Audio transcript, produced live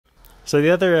So the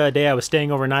other day I was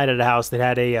staying overnight at a house that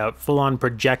had a full-on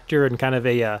projector and kind of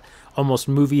a almost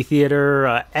movie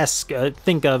theater esque.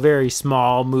 Think a very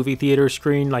small movie theater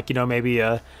screen, like maybe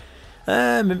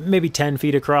maybe 10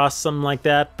 feet across, something like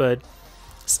that. But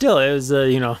still, it was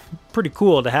pretty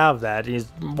cool to have that. You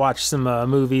watch some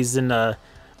movies in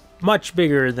much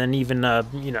bigger than even a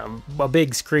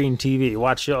big screen TV.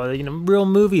 Watch real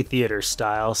movie theater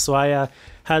style. So I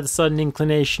had the sudden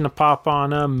inclination to pop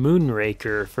on a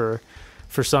Moonraker for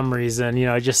some reason.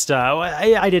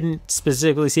 I didn't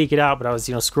specifically seek it out, but I was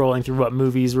scrolling through what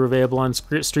movies were available on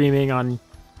streaming on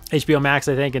HBO Max,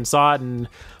 I think, and saw it and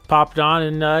popped on,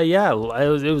 and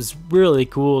it was really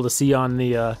cool to see on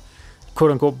the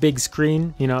quote unquote big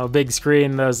screen. A big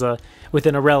screen that was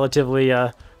within a relatively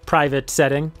private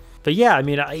setting. But yeah, I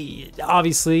mean,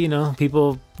 obviously,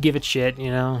 people give it shit,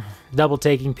 double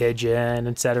taking pigeon,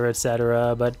 etc.,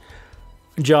 etc. But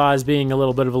Jaws being a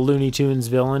little bit of a Looney Tunes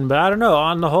villain. But I don't know.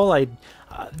 On the whole,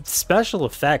 special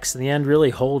effects in the end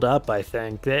really hold up, I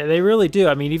think. They really do.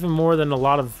 I mean, even more than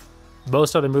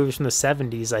most other movies from the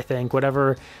 70s, I think.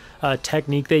 Whatever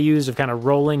technique they used of kind of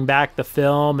rolling back the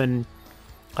film and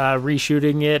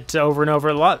reshooting it over and over.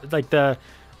 A lot, like the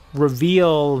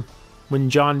reveal when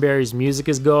John Barry's music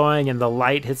is going and the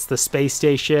light hits the space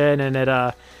station and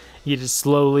it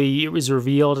was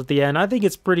revealed at the end. I think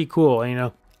it's pretty cool,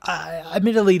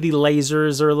 Admittedly, the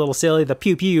lasers are a little silly, the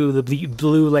pew-pew, the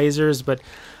blue lasers, but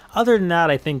other than that,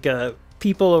 I think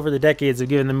people over the decades have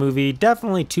given the movie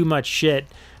definitely too much shit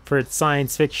for its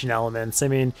science fiction elements. I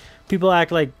mean, people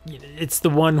act like it's the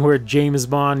one where James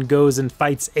Bond goes and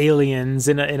fights aliens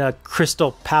in a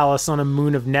crystal palace on a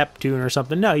moon of Neptune or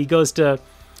something. No, he goes to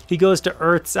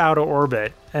Earth's outer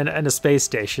orbit and a space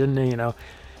station.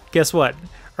 Guess what?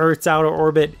 Earth's outer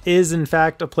orbit is in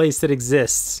fact a place that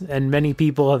exists, and many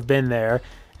people have been there,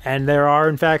 and there are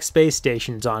in fact space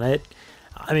stations on it.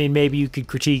 I mean, maybe you could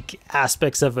critique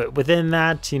aspects of it within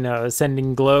that,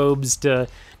 sending globes to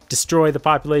destroy the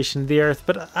population of the Earth,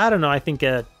 but I don't know. I think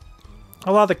a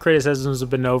lot of the criticisms have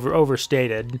been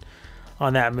overstated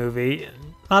on that movie.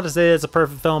 Not to say it's a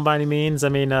perfect film by any means. I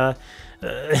mean,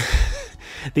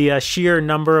 the sheer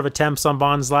number of attempts on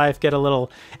Bond's life get a little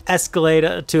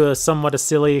escalated to a somewhat a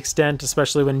silly extent,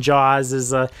 especially when Jaws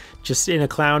is just in a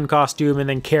clown costume and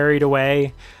then carried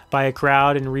away by a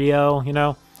crowd in Rio.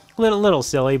 Little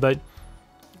silly, but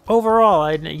overall,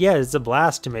 it's a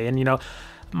blast to me. And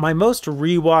my most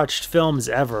rewatched films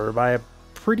ever by a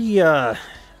pretty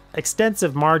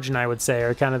extensive margin, I would say,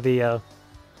 are kind of the.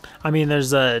 I mean,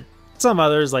 there's some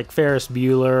others like Ferris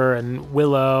Bueller and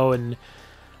Willow and.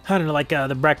 I don't know, like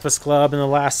The Breakfast Club and The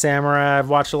Last Samurai I've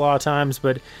watched a lot of times,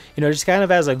 but, just kind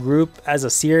of as a group, as a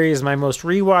series, my most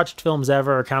rewatched films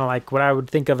ever are kind of like what I would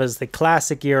think of as the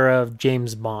classic era of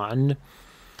James Bond.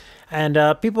 And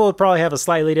people would probably have a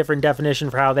slightly different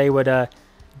definition for how they would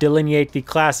delineate the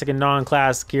classic and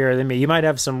non-classic era than me. You might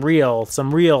have some real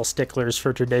sticklers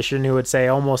for tradition who would say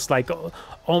almost like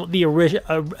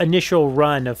the initial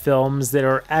run of films that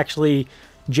are actually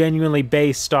genuinely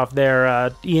based off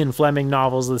their Ian Fleming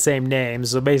novels of the same name.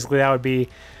 So basically that would be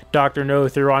Dr. No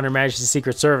through On Her Majesty's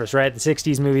Secret Service, right? The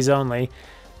 60s movies only.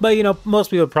 But,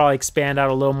 most people would probably expand out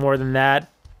a little more than that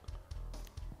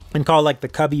and call like the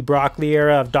Cubby Broccoli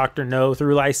era of Dr. No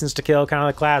through License to Kill kind of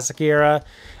the classic era.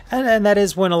 And that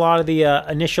is when a lot of the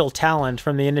initial talent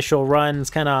from the initial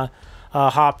runs kind of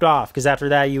hopped off. Because after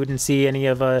that, you wouldn't see any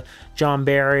of John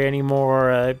Barry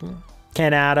anymore,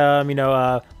 Ken Adam,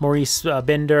 Maurice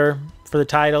Binder for the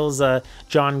titles,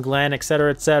 John Glenn,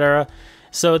 etc., etc.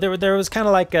 So there was kind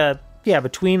of like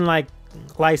between like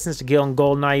License to Kill and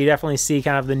Goldeneye, you definitely see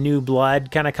kind of the new blood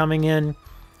kind of coming in.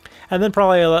 And then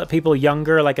probably a lot of people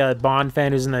younger, like a Bond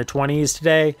fan who's in their 20s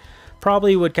today,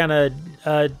 probably would kind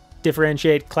of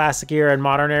differentiate classic era and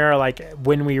modern era, like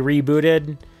when we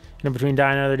rebooted, between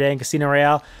Die Another Day and Casino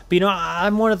Royale. But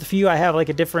I'm one of the few I have like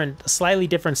a slightly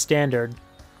different standard.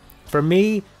 For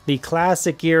me, the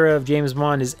classic era of James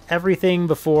Bond is everything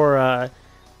before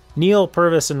Neil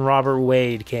Purvis and Robert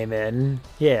Wade came in.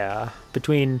 Yeah,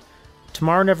 between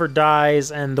Tomorrow Never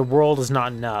Dies and The World Is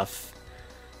Not Enough.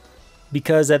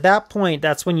 Because at that point,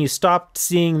 that's when you stopped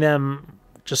seeing them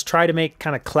just try to make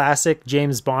kind of classic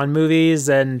James Bond movies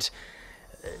and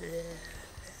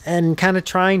kind of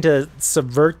trying to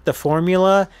subvert the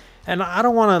formula. And I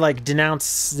don't want to like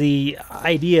denounce the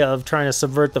idea of trying to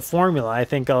subvert the formula. I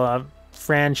think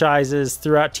franchises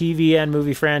throughout TV and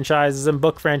movie franchises and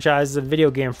book franchises and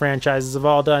video game franchises have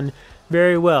all done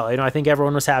very well. I think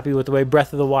everyone was happy with the way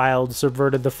Breath of the Wild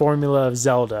subverted the formula of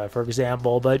Zelda, for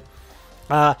example. But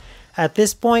at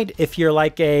this point, if you're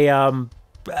like a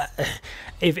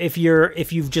if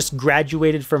you've just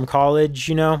graduated from college,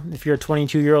 you know, if you're a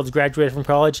 22-year-old graduated from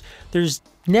college, there's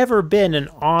never been an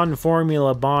on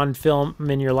formula Bond film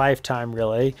in your lifetime,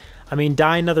 really. I mean,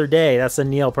 Die Another Day, that's a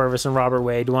Neil Purvis and Robert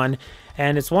Wade one,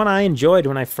 and it's one I enjoyed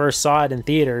when I first saw it in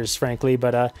theaters, frankly.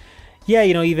 But yeah,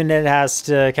 you know, even it has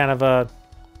to kind of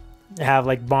have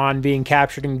like Bond being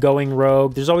captured and going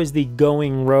rogue. There's always the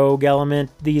going rogue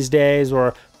element these days,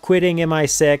 or quitting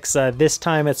MI6. This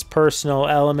time it's personal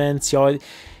elements. You always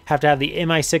have to have the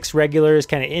MI6 regulars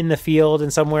kind of in the field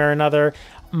in some way or another.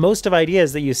 Most of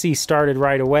ideas that you see started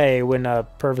right away when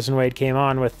Purvis and Wade came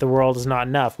on with The World Is Not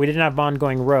Enough. We didn't have Bond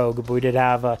going rogue, but we did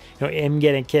have you know, him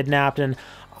getting kidnapped, and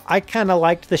I kind of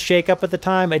liked the shakeup at the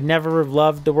time. I'd never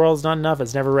loved The World's Not Enough.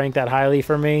 It's never ranked that highly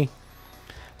for me.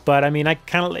 But I mean, I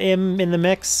kind of am in the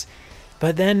mix.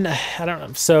 But then, I don't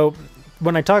know. So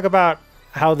when I talk about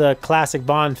how the classic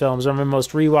Bond films are my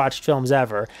most rewatched films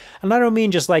ever, and I don't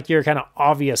mean just like your kind of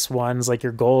obvious ones, like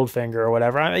your Goldfinger or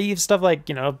whatever. I mean stuff like,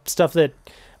 you know, stuff that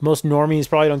most normies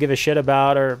probably don't give a shit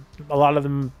about, or a lot of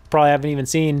them probably haven't even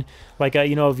seen, like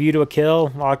you know, A View to a Kill,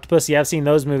 Octopussy. I've seen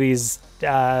those movies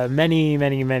many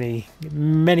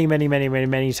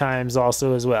times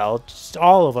also as well. Just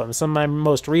all of them, some of my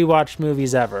most rewatched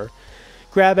movies ever.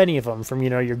 Grab any of them, from,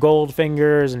 you know, your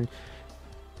Goldfingers and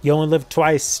You Only Live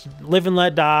Twice, Live and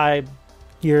Let Die,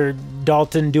 your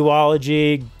Dalton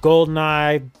duology,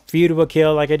 Goldeneye, View to a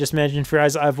Kill, like I just mentioned. For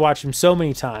guys, I've watched them so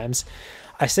many times.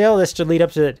 I say all this to lead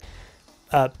up to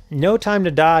No Time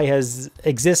to Die has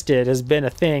existed, has been a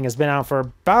thing, has been out for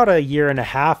about a year and a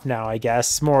half now, I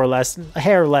guess, more or less, a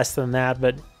hair less than that,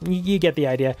 but you get the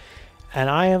idea. And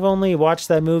I have only watched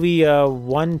that movie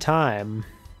one time.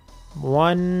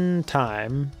 One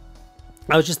time.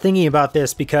 I was just thinking about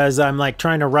this because I'm like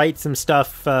trying to write some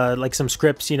stuff, like some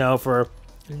scripts, you know, for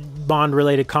Bond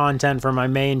related content for my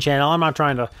main channel. I'm not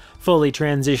trying to fully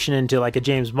transition into like a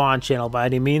James Bond channel by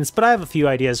any means, but I have a few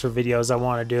ideas for videos I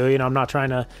want to do. You know, I'm not trying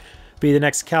to be the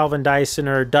next Calvin Dyson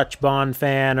or Dutch Bond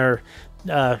fan, or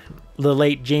the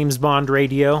late James Bond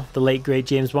radio, the late great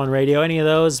James Bond radio, any of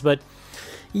those. But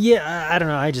yeah, I don't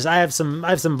know. I have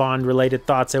some Bond related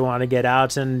thoughts I want to get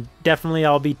out, and definitely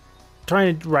I'll be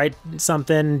trying to write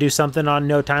something, do something on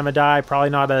No Time to Die. Probably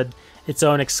not its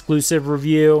own exclusive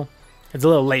review. It's a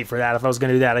little late for that. If I was going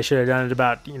to do that, I should have done it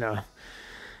about, you know,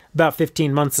 about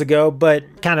 15 months ago,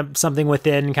 but kind of something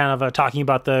within kind of talking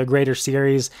about the greater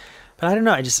series. But I don't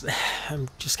know. I'm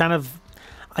just kind of,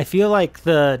 I feel like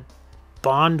the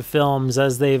Bond films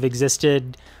as they've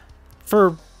existed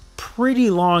for pretty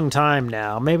long time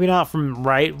now, maybe not from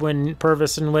right when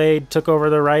Purvis and Wade took over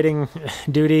the writing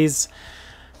duties,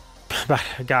 but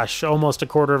gosh, almost a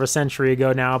quarter of a century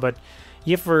ago now, but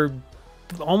yeah, for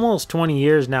almost 20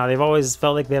 years now, they've always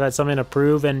felt like they've had something to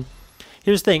prove. And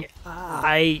here's the thing,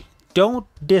 I don't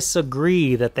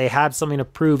disagree that they had something to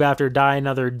prove after Die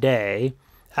Another Day,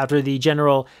 after the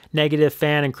general negative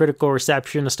fan and critical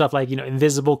reception of stuff like, you know,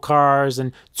 invisible cars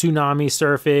and tsunami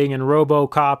surfing and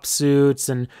RoboCop suits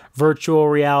and virtual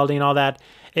reality and all that.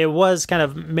 It was kind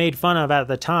of made fun of at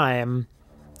the time,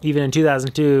 even in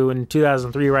 2002 and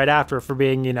 2003 right after, for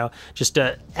being, you know, just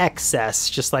a excess,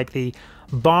 just like the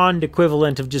Bond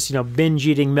equivalent of just, you know, binge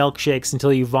eating milkshakes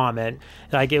until you vomit.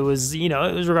 Like it was, you know,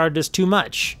 it was regarded as too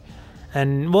much.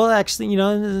 And well, actually, you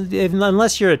know,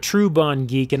 unless you're a true Bond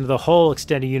geek into the whole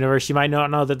extended universe, you might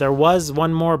not know that there was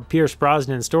one more Pierce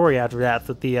Brosnan story after that,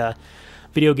 that the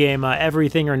video game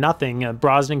Everything or Nothing,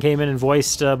 Brosnan came in and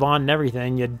voiced Bond and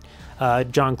everything. You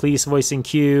had John Cleese voicing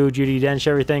Q, Judi Dench,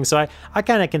 everything. So I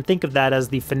kind of can think of that as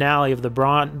the finale of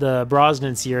the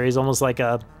Brosnan series, almost like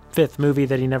a fifth movie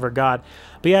that he never got.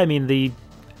 But yeah, I mean, the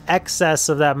excess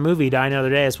of that movie, Die Another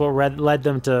Day, is what led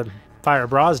them to fire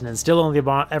Brosnan. Still only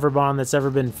the Bond that's ever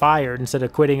been fired instead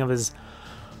of quitting of his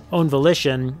own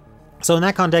volition. So in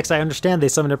that context, I understand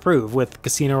there's something to prove with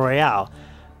Casino Royale.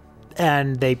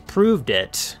 And they proved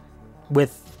it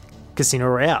with Casino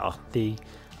Royale. The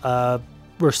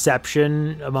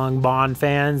reception among Bond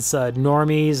fans,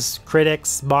 normies,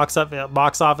 critics, box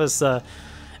office,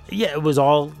 yeah, it was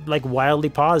all like wildly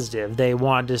positive. They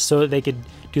wanted so that they could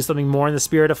do something more in the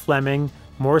spirit of Fleming,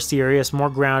 more serious, more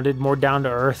grounded, more down to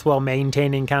earth, while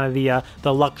maintaining kind of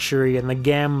the luxury and the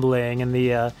gambling and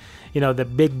the you know, the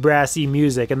big brassy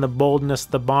music and the boldness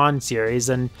of the Bond series,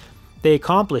 and they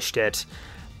accomplished it.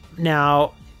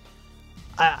 Now,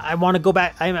 I want to go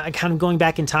back. I'm kind of going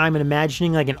back in time and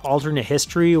imagining like an alternate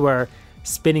history where,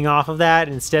 spinning off of that,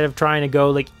 instead of trying to go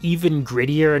like even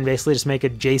grittier and basically just make a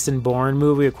Jason Bourne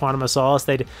movie with Quantum of Solace,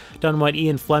 they'd done what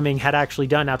Ian Fleming had actually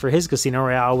done after his Casino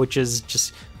Royale, which is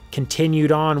just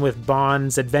continued on with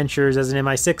Bond's adventures as an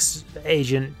MI6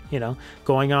 agent, you know,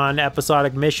 going on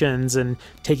episodic missions and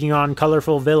taking on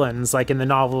colorful villains, like in the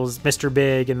novels Mr.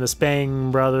 Big and the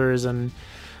Spang brothers and,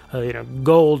 you know,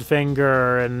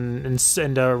 Goldfinger and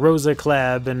Rosa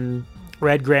Klebb and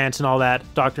Red Grant and all that,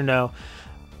 Dr. No.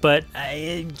 But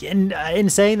in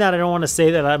saying that, I don't want to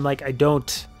say that I'm like, I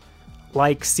don't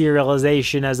like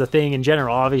serialization as a thing in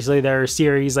general. Obviously, there are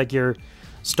series like your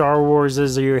Star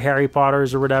Warses or your Harry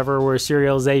Potters or whatever, where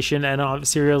serialization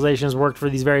has worked for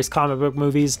these various comic book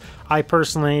movies. I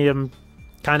personally am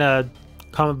kind of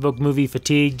comic book movie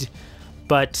fatigued,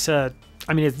 but I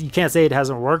mean, you can't say it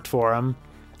hasn't worked for them.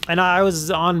 And I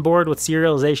was on board with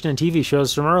serialization and TV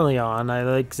shows from early on. I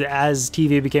like, as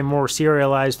TV became more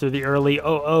serialized through the early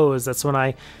OOs, that's when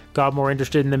I got more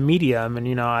interested in the medium. And,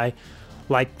 you know, I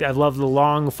love the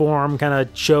long form kind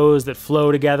of shows that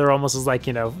flow together almost as like,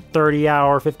 you know,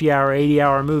 30-hour, 50-hour,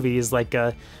 80-hour movies like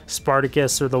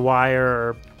Spartacus or The Wire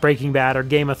or Breaking Bad or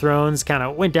Game of Thrones. Kind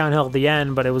of went downhill at the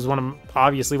end, but it was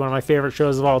obviously one of my favorite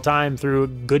shows of all time through a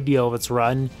good deal of its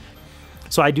run.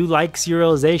 So I do like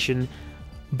serialization,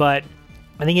 but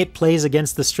I think it plays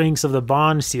against the strengths of the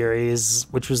Bond series,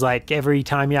 which was like every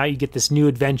time you get this new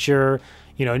adventure,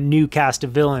 you know, new cast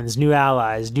of villains, new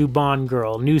allies, new Bond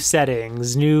girl, new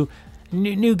settings, new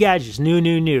gadgets, new.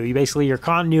 You basically, your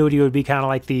continuity would be kind of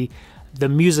like the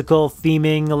musical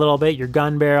theming a little bit, your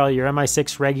gun barrel, your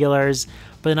MI6 regulars.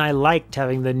 But then I liked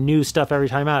having the new stuff every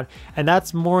time out, and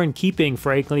that's more in keeping,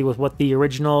 frankly, with what the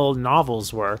original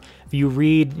novels were. If you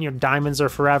read, you know, Diamonds Are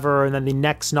Forever, and then the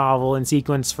next novel in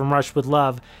sequence, From Russia with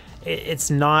Love,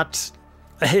 it's not.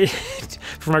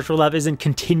 From Russia with Love isn't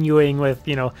continuing with,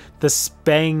 you know, the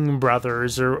Spang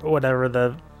brothers or whatever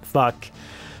the fuck.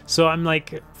 So I'm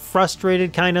like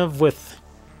frustrated kind of with.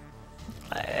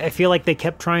 I feel like they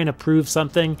kept trying to prove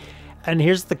something. And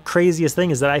here's the craziest thing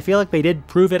is that I feel like they did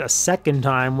prove it a second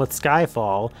time with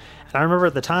Skyfall. And I remember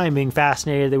at the time being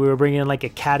fascinated that we were bringing in like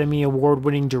Academy Award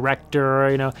winning director,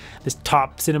 you know, this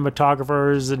top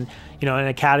cinematographers and, you know, an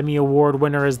Academy Award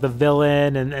winner as the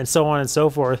villain and so on and so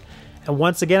forth. And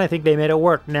once again, I think they made it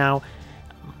work. Now,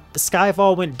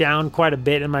 Skyfall went down quite a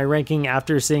bit in my ranking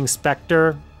after seeing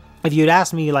Spectre. If you'd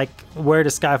asked me, like, where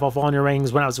does Skyfall fall in your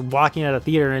rankings when I was walking out of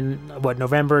theater in, what,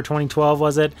 November 2012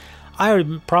 was it? I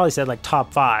would probably said, like,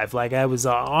 top 5. Like, I was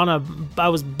I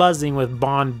was buzzing with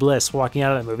Bond bliss walking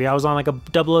out of that movie. I was on, like,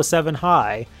 a 007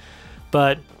 high.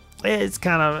 But it's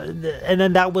kind of... And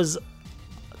then that was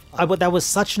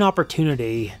such an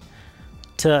opportunity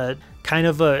to kind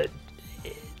of...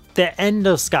 the end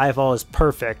of Skyfall is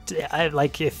perfect.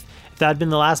 Like, if that had been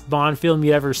the last Bond film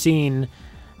you'd ever seen,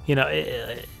 you know...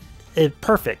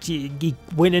 perfect. He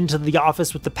went into the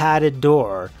office with the padded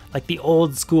door, like the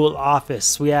old school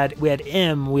office. We had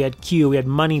M, we had Q, we had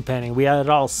Moneypenny, we had it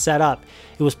all set up.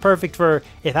 It was perfect for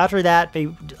if after that,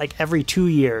 like every 2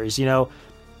 years, you know,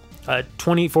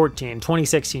 2014,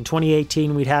 2016,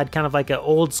 2018, we'd had kind of like an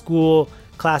old school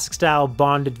classic style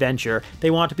Bond adventure.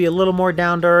 They want to be a little more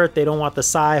down to earth. They don't want the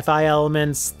sci-fi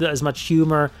elements, as much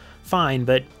humor. Fine,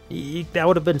 but that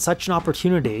would have been such an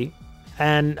opportunity.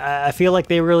 And I feel like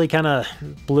they really kind of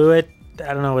blew it.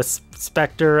 I don't know, with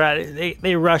Spectre.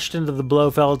 They rushed into the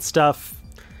Blofeld stuff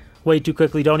way too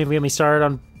quickly. Don't even get me started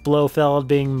on Blofeld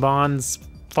being Bond's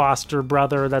foster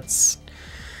brother. That's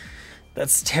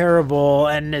terrible.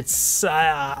 And it's...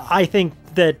 I think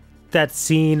that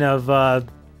scene of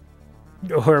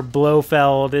where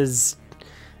Blofeld is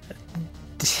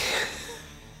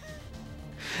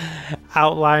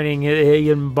outlining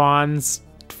Ian Bond's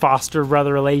foster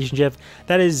brother relationship,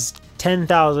 that is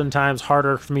 10,000 times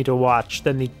harder for me to watch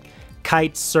than the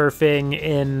kite surfing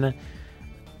in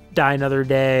Die Another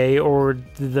Day or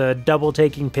the double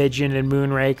taking pigeon in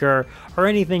Moonraker or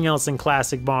anything else in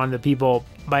classic Bond that people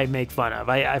might make fun of.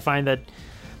 I find that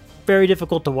very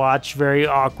difficult to watch, very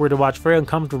awkward to watch, very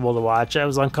uncomfortable to watch. I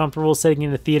was uncomfortable sitting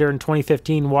in the theater in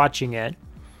 2015 watching it,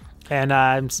 and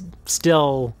I'm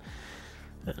still...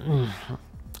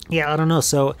 Yeah, I don't know.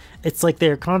 So it's like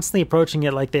they're constantly approaching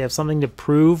it like they have something to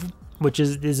prove, which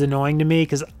is annoying to me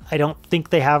because I don't think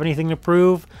they have anything to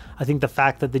prove. I think the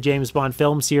fact that the James Bond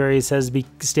film series has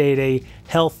stayed a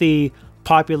healthy,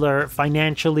 popular,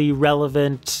 financially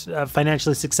relevant,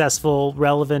 financially successful,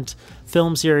 relevant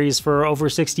film series for over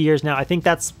 60 years now, I think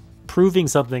that's proving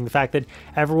something. The fact that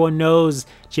everyone knows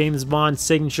James Bond's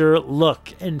signature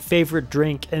look and favorite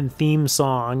drink and theme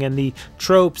song and the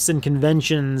tropes and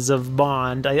conventions of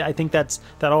Bond, I think that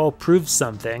all proves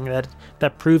something.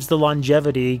 That proves the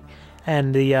longevity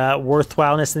and the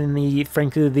worthwhileness and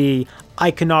frankly the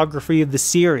iconography of the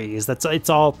series. It's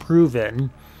all proven.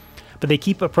 But they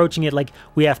keep approaching it like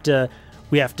we have to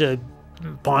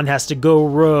Bond has to go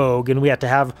rogue, and we have to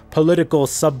have political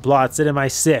subplots at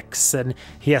MI6, and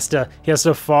he has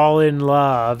to fall in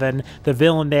love, and the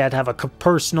villain, they had to have a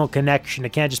personal connection. It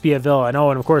can't just be a villain.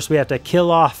 Oh, and of course we have to kill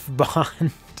off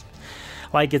Bond.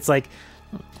 Like, it's like,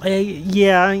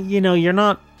 yeah, you know,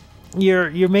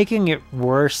 you're making it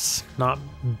worse, not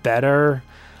better.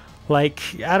 Like,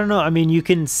 I don't know. I mean, you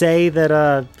can say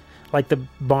that like the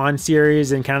Bond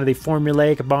series and kind of the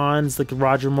formulaic Bonds, like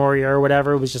Roger Moore or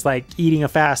whatever, was just like eating a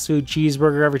fast food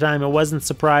cheeseburger every time. It wasn't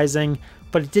surprising,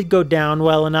 but it did go down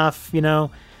well enough, you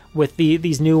know. With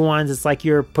these new ones, it's like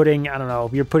you're putting, I don't know,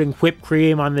 you're putting whipped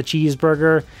cream on the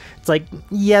cheeseburger. It's like,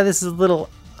 yeah, this is a little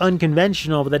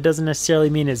unconventional, but that doesn't necessarily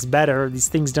mean it's better. These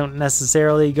things don't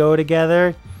necessarily go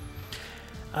together.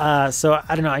 So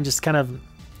I don't know, I just kind of,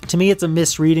 to me, it's a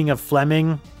misreading of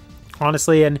Fleming,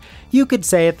 honestly. And you could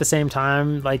say at the same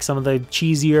time, like, some of the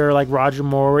cheesier, like, Roger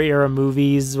Moore era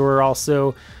movies were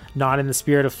also not in the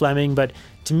spirit of Fleming. But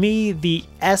to me, the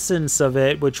essence of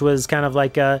it, which was kind of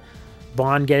like a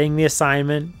Bond getting the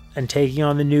assignment and taking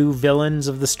on the new villains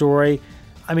of the story,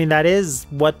 I mean, that is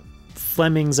what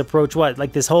Fleming's approach was.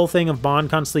 Like, this whole thing of Bond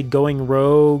constantly going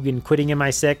rogue and quitting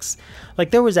MI6,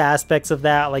 like, there was aspects of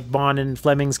that, like Bond and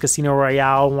Fleming's Casino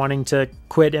Royale wanting to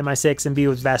quit MI6 and be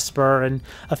with Vesper, and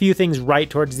a few things right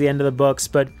towards the end of the books.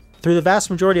 But through the vast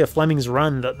majority of Fleming's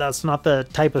run, that's not the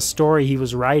type of story he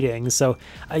was writing. So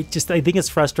I think it's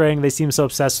frustrating they seem so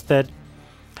obsessed with it.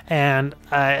 And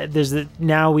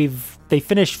they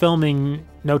finished filming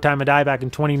No Time to Die back in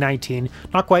 2019.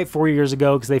 Not quite 4 years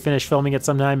ago, because they finished filming it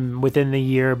sometime within the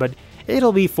year, but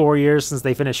it'll be 4 years since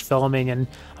they finished filming, and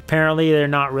apparently they've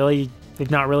not really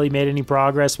made any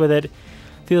progress with it.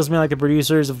 Feels to me like the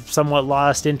producers have somewhat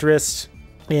lost interest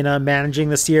in managing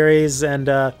the series, and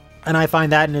I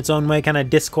find that in its own way kind of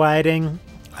disquieting.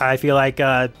 I feel like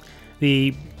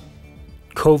the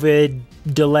COVID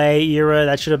delay era,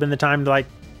 that should have been the time to, like,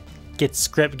 get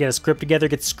a script together,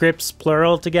 get scripts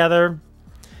plural together.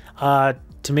 To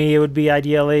me, it would be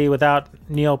ideally without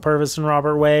Neil Purvis and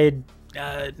Robert Wade.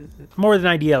 More than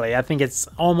ideally, I think it's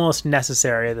almost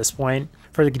necessary at this point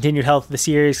for the continued health of the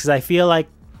series, because I feel like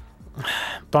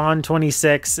Bond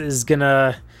 26 is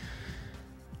gonna,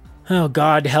 oh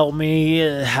God help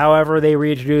me, however they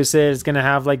reintroduce it, it's gonna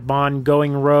have like Bond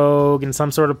going rogue and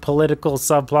some sort of political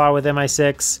subplot with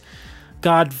MI6.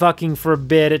 God fucking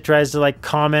forbid it tries to, like,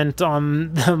 comment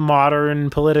on the modern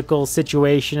political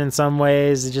situation in some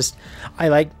ways. It just,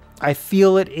 I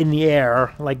feel it in the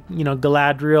air, like, you know,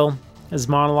 Galadriel, his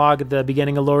monologue at the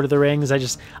beginning of Lord of the Rings.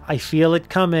 I feel it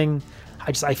coming.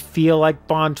 I feel like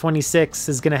Bond 26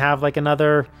 is gonna have, like,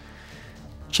 another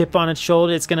chip on its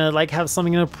shoulder. It's gonna, like, have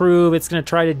something to prove. It's gonna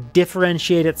try to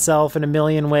differentiate itself in a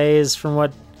million ways from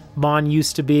what Bond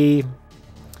used to be.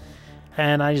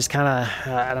 And I just kind of,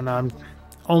 I don't know, I'm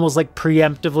almost like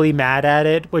preemptively mad at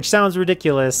it, which sounds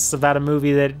ridiculous about a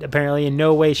movie that apparently in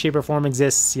no way, shape, or form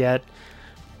exists yet.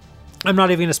 I'm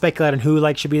not even going to speculate on who,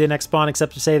 like, should be the next Bond,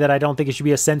 except to say that I don't think it should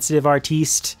be a sensitive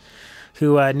artiste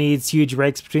who needs huge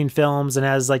breaks between films and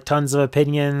has, like, tons of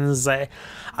opinions. I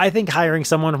think hiring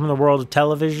someone from the world of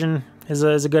television is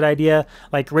a good idea.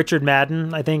 Like Richard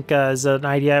Madden, I think, is an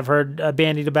idea I've heard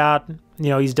bandied about. You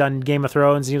know, he's done Game of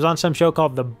Thrones. He was on some show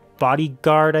called The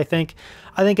Bodyguard, I think.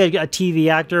 I think a TV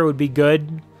actor would be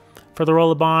good for the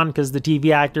role of Bond, because the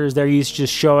TV actors, they're used to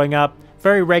just showing up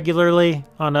very regularly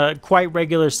on a quite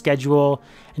regular schedule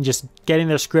and just getting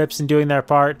their scripts and doing their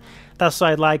part. That's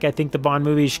what I'd like. I think the Bond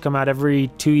movies should come out every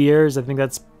 2 years. I think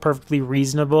that's perfectly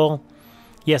reasonable.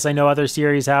 Yes, I know other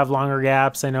series have longer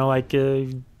gaps. I know, like,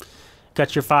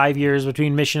 got your 5 years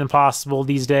between Mission Impossible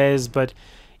these days, but,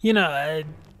 you know,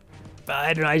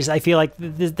 I don't know. I feel like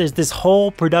there's this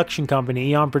whole production company,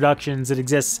 Eon Productions, that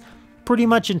exists pretty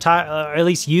much entire, or at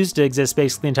least used to exist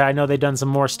basically entire. I know they've done some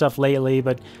more stuff lately,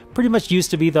 but pretty much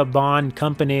used to be the Bond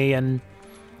company. And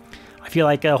I feel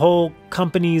like a whole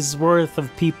company's worth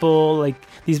of people, like,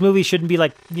 these movies shouldn't be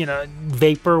like, you know,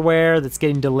 vaporware that's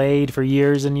getting delayed for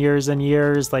years and years and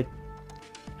years. Like,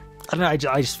 I don't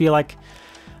know. I just feel like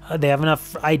they have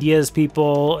enough ideas,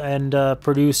 people and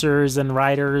producers and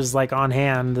writers, like, on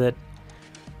hand that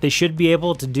they should be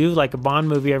able to do, like, a Bond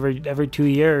movie every 2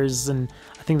 years. And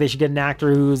I think they should get an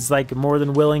actor who's, like, more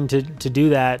than willing to do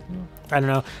that. I don't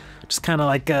know, just kind of,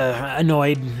 like,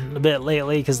 annoyed a bit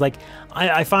lately, because, like,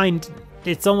 I find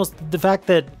it's almost the fact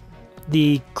that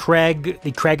the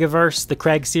Craigiverse, the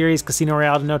Craig series, Casino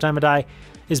Royale and No Time to Die,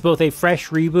 is both a fresh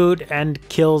reboot and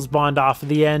kills Bond off at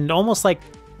the end, almost like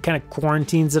kind of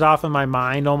quarantines it off in my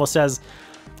mind, almost as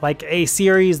like a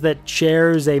series that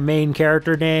shares a main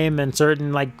character name and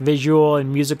certain, like, visual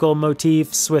and musical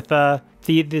motifs with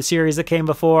the series that came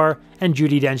before, and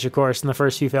Judi Dench, of course, in the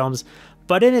first few films.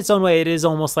 But in its own way, it is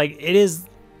almost like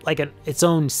its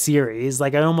own series.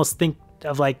 Like I almost think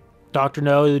of like Dr.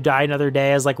 No, Who Died Another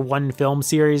Day as like one film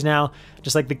series now.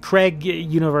 Just like the Craig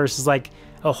universe is like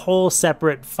a whole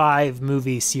separate 5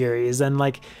 movie series, and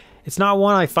like it's not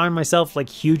one I find myself like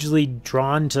hugely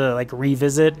drawn to like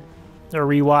revisit or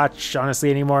rewatch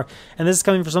honestly anymore. And this is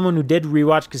coming from someone who did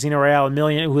rewatch Casino Royale a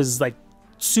million, who was like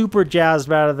super jazzed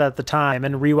about it at the time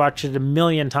and rewatched it a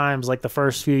million times like the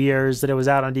first few years that it was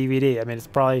out on DVD. I mean, it's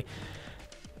probably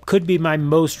could be my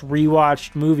most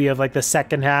rewatched movie of like the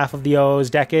second half of the O's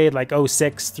decade, like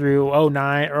 06 through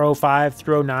 09 or 05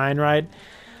 through 09, right?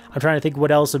 I'm trying to think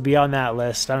what else would be on that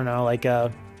list. I don't know, like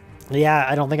yeah,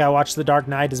 I don't think I watched The Dark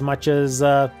Knight as much as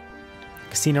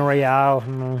Casino Royale,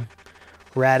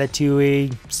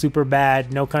 Ratatouille,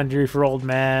 Superbad, No Country for Old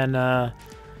Men.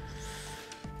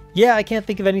 Yeah, I can't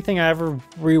think of anything I ever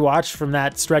rewatched from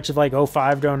that stretch of like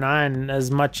 05 to 09 as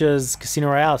much as Casino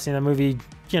Royale. I've seen that movie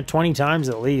 20 times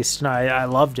at least, and I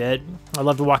loved it. I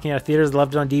loved walking out of theaters, I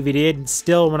loved it on DVD, and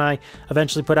still when I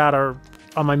eventually put out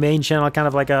on my main channel kind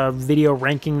of like a video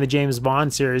ranking the James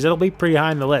Bond series, it'll be pretty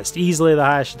high on the list, easily the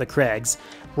highest of the Craigs.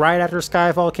 Right after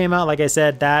Skyfall came out, like I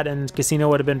said, that and Casino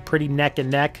would have been pretty neck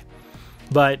and neck,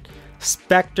 but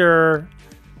Spectre,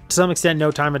 to some extent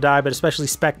No Time to Die, but especially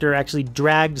Spectre actually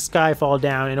dragged Skyfall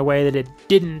down in a way that it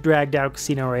didn't drag down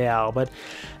Casino Royale. But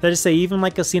let's just say, even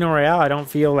like Casino Royale, I don't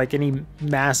feel like any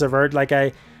massive urge. Like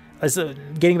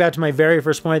getting back to my very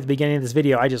first point at the beginning of this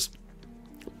video, I just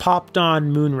popped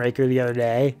on Moonraker the other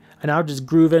day, and I was just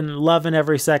grooving, loving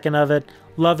every second of it,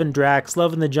 loving Drax,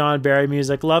 loving the John Barry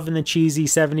music, loving the cheesy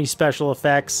 70s special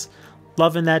effects,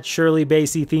 loving that Shirley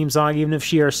Bassey theme song, even if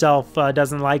she herself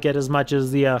doesn't like it as much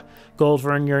as the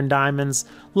Goldfinger and Diamonds.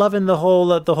 Loving the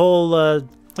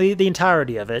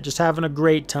entirety of it, just having a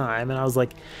great time. And I was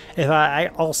like, if I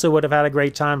also would have had a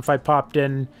great time if I popped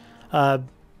in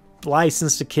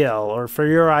License to Kill, or For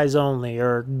Your Eyes Only,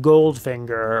 or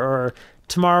Goldfinger, or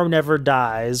Tomorrow Never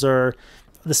Dies, or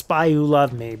The Spy Who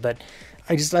Loved Me. But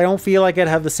I don't feel like I'd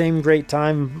have the same great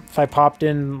time if I popped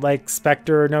in like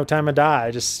Spectre or No Time to Die.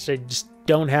 I just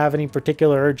don't have any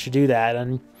particular urge to do that,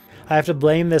 and I have to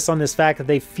blame this on this fact that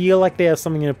they feel like they have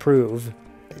something to prove.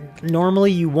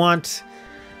 Normally you want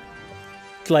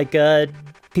like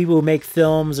people who make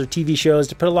films or TV shows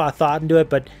to put a lot of thought into it,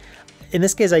 but in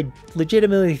this case I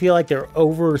legitimately feel like they're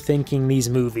overthinking these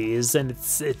movies, and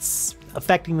it's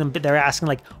affecting them. They're asking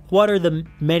like, what are the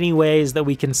many ways that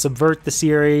we can subvert the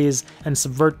series and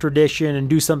subvert tradition and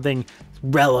do something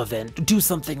relevant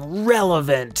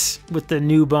with the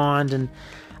new Bond. And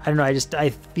I don't know, I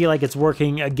feel like it's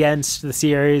working against the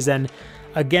series and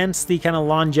against the kind of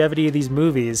longevity of these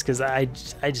movies, because I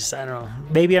don't know,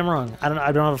 maybe I'm wrong. I don't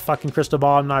have a fucking crystal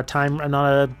ball. I'm not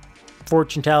a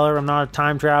fortune teller, I'm not a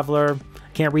time traveler,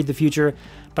 can't read the future.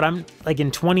 But I'm like,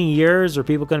 in 20 years, are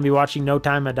people going to be watching No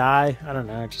Time to Die? I don't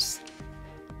know.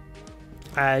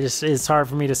 It's hard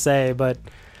for me to say, but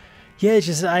yeah,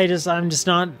 I'm just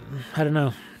not, I don't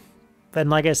know. And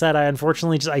like I said, I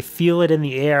feel it in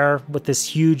the air with this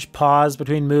huge pause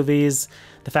between movies.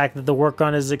 The fact that the work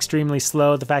on it is extremely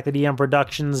slow. The fact that EM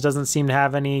Productions doesn't seem to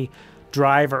have any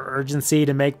drive or urgency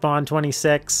to make Bond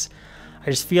 26. I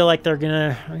just feel like they're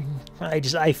gonna,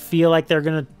 I feel like they're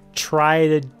gonna try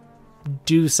to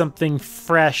do something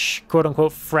fresh, quote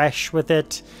unquote fresh with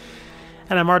it,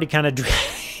 and I'm already kind of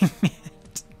dreading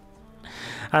it.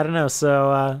 I don't know.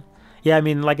 So yeah, I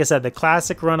mean, like I said, the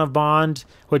classic run of Bond,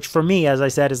 which for me, as I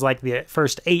said, is like the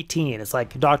first 18. It's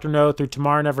like Dr. No through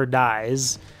Tomorrow Never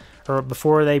Dies, or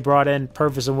before they brought in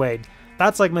Purvis and Wade.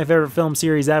 That's like my favorite film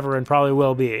series ever, and probably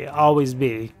will be, always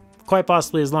be, quite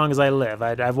possibly as long as I live.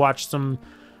 I've watched them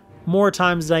more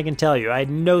times than I can tell you. I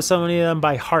know so many of them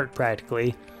by heart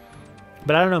practically.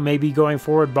 But I don't know, maybe going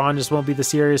forward, Bond just won't be the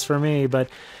series for me.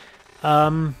 But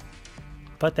then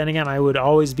again, I would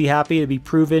always be happy to be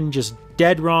proven just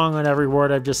dead wrong on every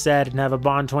word I've just said and have a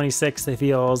Bond 26 that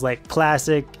feels like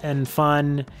classic and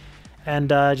fun and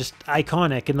just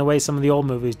iconic in the way some of the old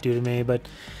movies do to me. But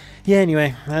yeah,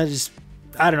 anyway, I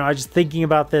don't know, I was just thinking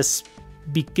about this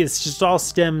because it just all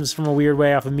stems from a weird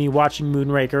way off of me watching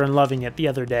Moonraker and loving it the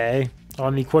other day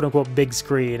on the quote-unquote big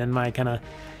screen, and my kind of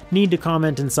need to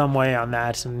comment in some way on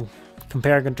that and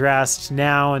compare and contrast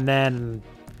now and then, and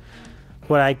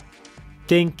what I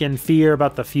think and fear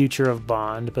about the future of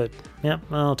Bond. But yeah,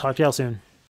 I'll talk to y'all soon.